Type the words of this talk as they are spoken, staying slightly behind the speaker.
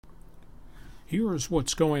Here's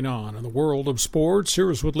what's going on in the world of sports.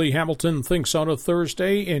 Here's what Lee Hamilton thinks on a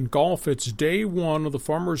Thursday. In golf, it's day one of the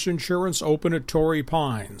Farmers Insurance Open at Torrey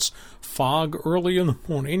Pines. Fog early in the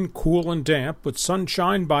morning, cool and damp, but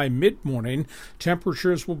sunshine by mid-morning.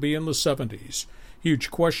 Temperatures will be in the 70s. Huge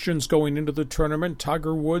questions going into the tournament.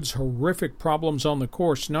 Tiger Woods' horrific problems on the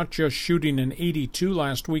course, not just shooting an 82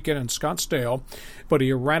 last weekend in Scottsdale, but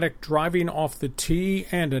erratic driving off the tee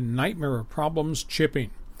and a nightmare of problems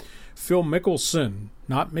chipping. Phil Mickelson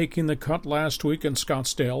not making the cut last week in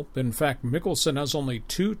Scottsdale. In fact, Mickelson has only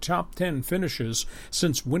 2 top 10 finishes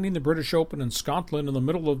since winning the British Open in Scotland in the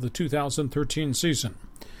middle of the 2013 season.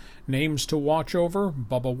 Names to watch over: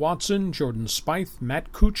 Bubba Watson, Jordan Spieth,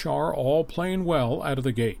 Matt Kuchar, all playing well out of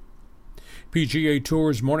the gate. PGA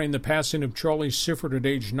Tour's mourning the passing of Charlie Sifford at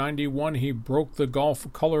age 91. He broke the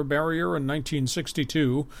golf color barrier in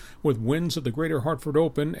 1962 with wins at the Greater Hartford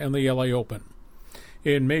Open and the LA Open.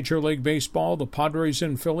 In Major League Baseball, the Padres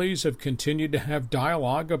and Phillies have continued to have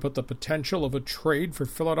dialogue about the potential of a trade for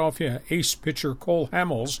Philadelphia ace pitcher Cole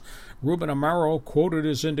Hamels. Ruben Amaro quoted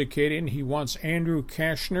as indicating he wants Andrew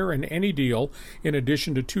Cashner in any deal, in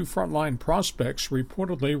addition to 2 frontline prospects,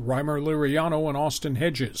 reportedly Reimer Liriano and Austin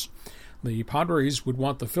Hedges. The Padres would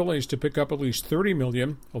want the Phillies to pick up at least $30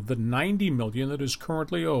 million of the $90 million that is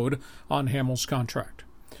currently owed on Hamels' contract.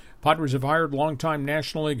 Padres have hired longtime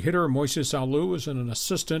National League hitter Moises Alou as an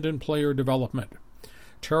assistant in player development.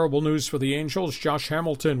 Terrible news for the Angels. Josh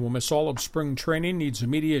Hamilton will miss all of spring training, needs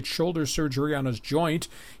immediate shoulder surgery on his joint.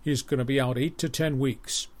 He's going to be out 8 to 10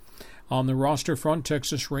 weeks. On the roster front,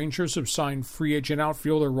 Texas Rangers have signed free agent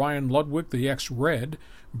outfielder Ryan Ludwig, the ex-Red.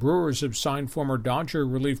 Brewers have signed former Dodger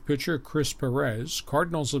relief pitcher Chris Perez.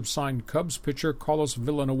 Cardinals have signed Cubs pitcher Carlos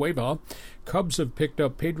Villanueva. Cubs have picked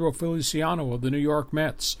up Pedro Feliciano of the New York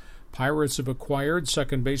Mets. Pirates have acquired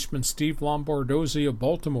second baseman Steve Lombardozzi of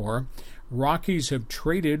Baltimore. Rockies have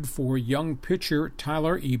traded for young pitcher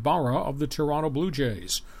Tyler Ibarra of the Toronto Blue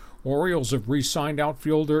Jays. Orioles have re-signed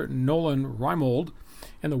outfielder Nolan Reimold.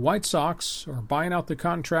 And the White Sox are buying out the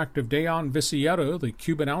contract of Dayon Vicieto, the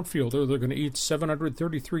Cuban outfielder. They're going to eat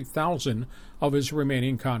 $733,000 of his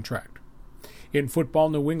remaining contract. In football,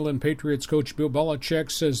 New England Patriots coach Bill Belichick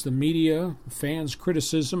says the media, fans'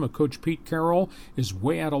 criticism of Coach Pete Carroll is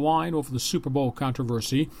way out of line over the Super Bowl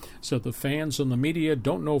controversy, so the fans and the media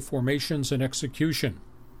don't know formations and execution.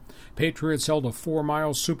 Patriots held a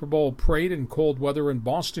 4-mile Super Bowl parade in cold weather in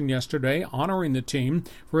Boston yesterday, honoring the team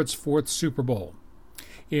for its 4th Super Bowl.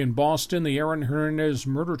 In Boston, the Aaron Hernandez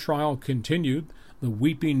murder trial continued. The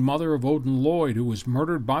weeping mother of Odin Lloyd, who was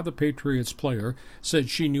murdered by the Patriots player, said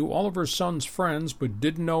she knew all of her son's friends but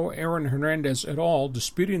didn't know Aaron Hernandez at all,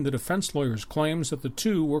 disputing the defense lawyer's claims that the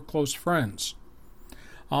two were close friends.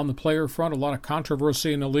 On the player front, a lot of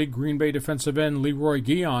controversy in the league. Green Bay defensive end Leroy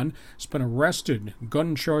Guion has been arrested.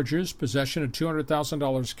 Gun charges, possession of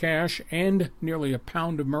 $200,000 cash, and nearly a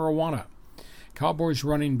pound of marijuana. Cowboys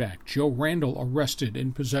running back Joe Randall arrested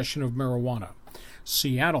in possession of marijuana.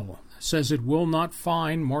 Seattle says it will not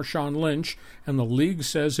fine Marshawn Lynch, and the league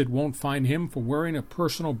says it won't fine him for wearing a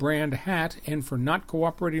personal brand hat and for not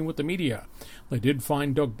cooperating with the media. They did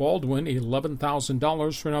fine Doug Baldwin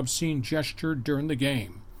 $11,000 for an obscene gesture during the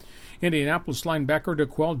game. Indianapolis linebacker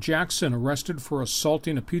DeQuell Jackson, arrested for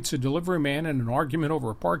assaulting a pizza delivery man in an argument over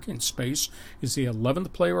a parking space, is the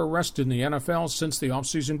 11th player arrested in the NFL since the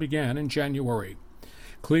offseason began in January.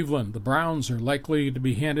 Cleveland, the Browns are likely to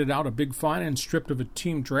be handed out a big fine and stripped of a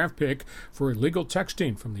team draft pick for illegal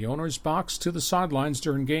texting from the owner's box to the sidelines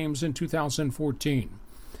during games in 2014.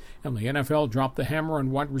 And the NFL dropped the hammer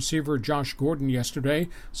on wide receiver Josh Gordon yesterday,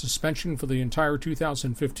 suspension for the entire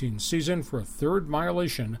 2015 season for a 3rd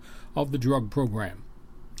violation of the drug program.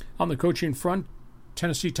 On the coaching front,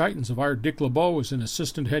 Tennessee Titans have hired Dick LeBeau as an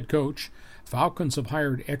assistant head coach. Falcons have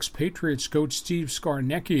hired ex-Patriots coach Steve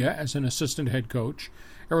Scarnecchia as an assistant head coach.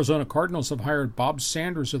 Arizona Cardinals have hired Bob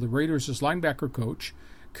Sanders of the Raiders as linebacker coach.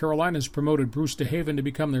 Carolina's promoted Bruce DeHaven to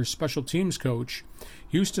become their special teams coach.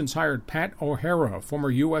 Houston's hired Pat O'Hara, former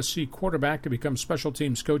USC quarterback, to become special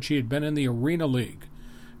teams coach. He had been in the Arena League.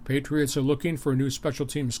 Patriots are looking for a new special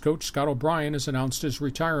teams coach. Scott O'Brien has announced his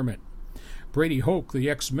retirement. Brady Hoke, the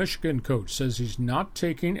ex-Michigan coach, says he's not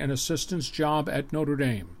taking an assistant's job at Notre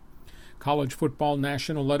Dame. College football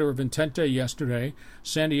national letter of intent day yesterday.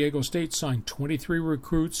 San Diego State signed 23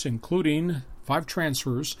 recruits, including 5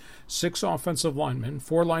 transfers, 6 offensive linemen,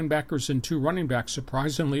 4 linebackers, and 2 running backs.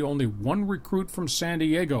 Surprisingly, only 1 recruit from San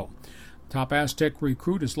Diego. Top Aztec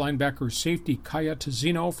recruit is linebacker safety Kaya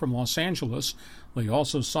Tizino from Los Angeles. They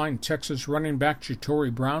also signed Texas running back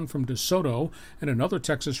Jatori Brown from DeSoto and another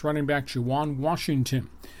Texas running back Juwan Washington.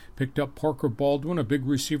 picked up Parker Baldwin, a big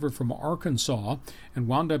receiver from Arkansas, and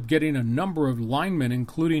wound up getting a number of linemen,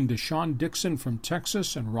 including Deshaun Dixon from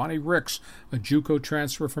Texas and Ronnie Ricks, a JUCO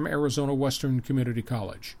transfer from Arizona Western Community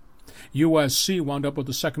College. USC wound up with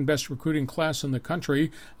the second-best recruiting class in the country.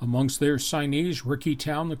 Amongst their signees, Ricky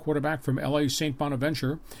Town, the quarterback from L.A. St.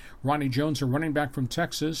 Bonaventure, Ronnie Jones, a running back from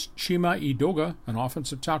Texas, Chima Edoga, an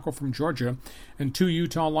offensive tackle from Georgia, and 2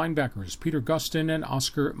 Utah linebackers, Peter Gustin and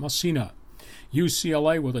Oscar Messina.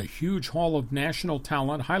 UCLA with a huge haul of national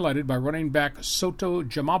talent, highlighted by running back Soto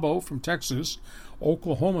Jamabo from Texas,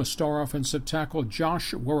 Oklahoma star offensive tackle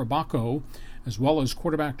Josh Warabako, as well as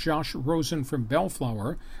quarterback Josh Rosen from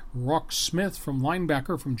Bellflower, Rock Smith from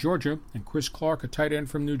linebacker from Georgia, and Chris Clark, a tight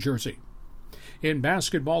end from New Jersey. In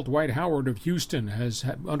basketball, Dwight Howard of Houston has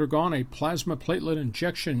undergone a plasma platelet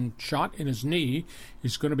injection shot in his knee.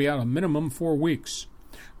 He's going to be out a minimum 4 weeks.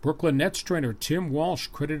 Brooklyn Nets trainer Tim Walsh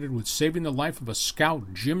credited with saving the life of a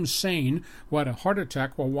scout, Jim Sane, who had a heart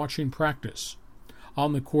attack while watching practice.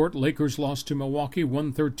 On the court, Lakers lost to Milwaukee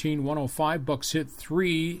 113-105. Bucks hit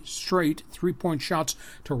 3 straight three-point shots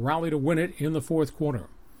to rally to win it in the fourth quarter.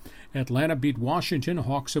 Atlanta beat Washington.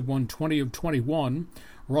 Hawks have won 20 of 21.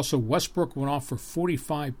 Russell Westbrook went off for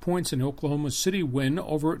 45 points in Oklahoma City win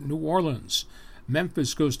over New Orleans.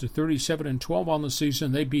 Memphis goes to 37-12 on the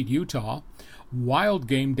season. They beat Utah. Wild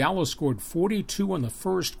game, Dallas scored 42 in the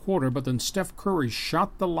first quarter, but then Steph Curry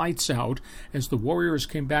shot the lights out as the Warriors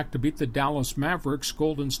came back to beat the Dallas Mavericks.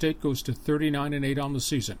 Golden State goes to 39-8 on the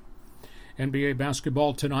season. NBA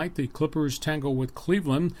basketball tonight, the Clippers tangle with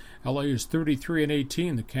Cleveland. LA is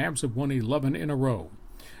 33-18. The Cavs have won 11 in a row.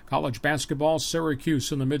 College basketball,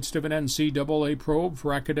 Syracuse in the midst of an NCAA probe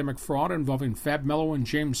for academic fraud involving Fab Melo and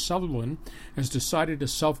James Sutherland has decided to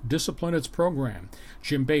self-discipline its program.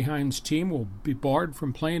 Jim Boeheim's team will be barred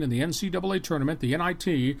from playing in the NCAA tournament, the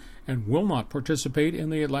NIT, and will not participate in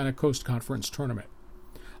the Atlantic Coast Conference tournament.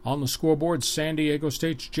 On the scoreboard, San Diego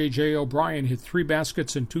State's J.J. O'Brien hit 3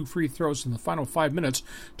 baskets and 2 free throws in the final 5 minutes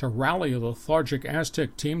to rally a lethargic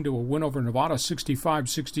Aztec team to a win over Nevada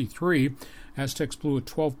 65-63. Aztecs blew a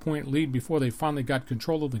 12-point lead before they finally got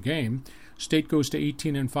control of the game. State goes to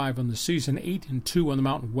 18-5 on the season, 8-2 on the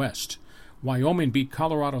Mountain West. Wyoming beat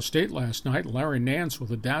Colorado State last night. Larry Nance with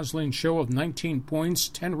a dazzling show of 19 points,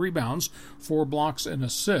 10 rebounds, 4 blocks, and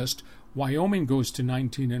assist. Wyoming goes to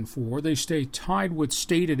 19-4. They stay tied with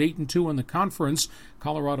State at 8-2 in the conference.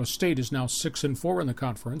 Colorado State is now 6-4 in the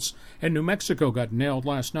conference. And New Mexico got nailed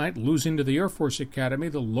last night, losing to the Air Force Academy.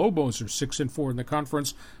 The Lobos are 6-4 in the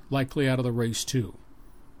conference, likely out of the race too.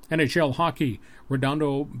 NHL hockey,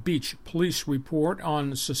 Redondo Beach police report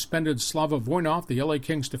on suspended Slava Voinov, the LA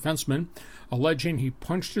Kings defenseman, alleging he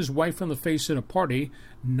punched his wife in the face at a party,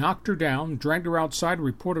 knocked her down, dragged her outside,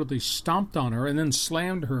 reportedly stomped on her, and then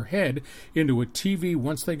slammed her head into a TV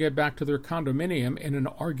once they get back to their condominium in an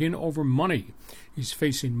argument over money. He's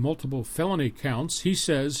facing multiple felony counts. He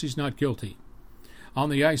says he's not guilty. On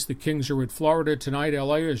the ice, the Kings are at Florida tonight.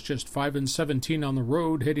 LA is just 5-17 on the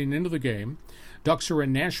road heading into the game. Ducks are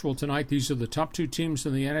in Nashville tonight. These are the top 2 teams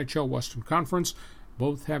in the NHL Western Conference.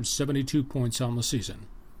 Both have 72 points on the season.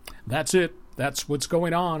 That's it. That's what's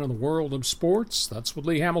going on in the world of sports. That's what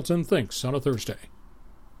Lee Hamilton thinks on a Thursday.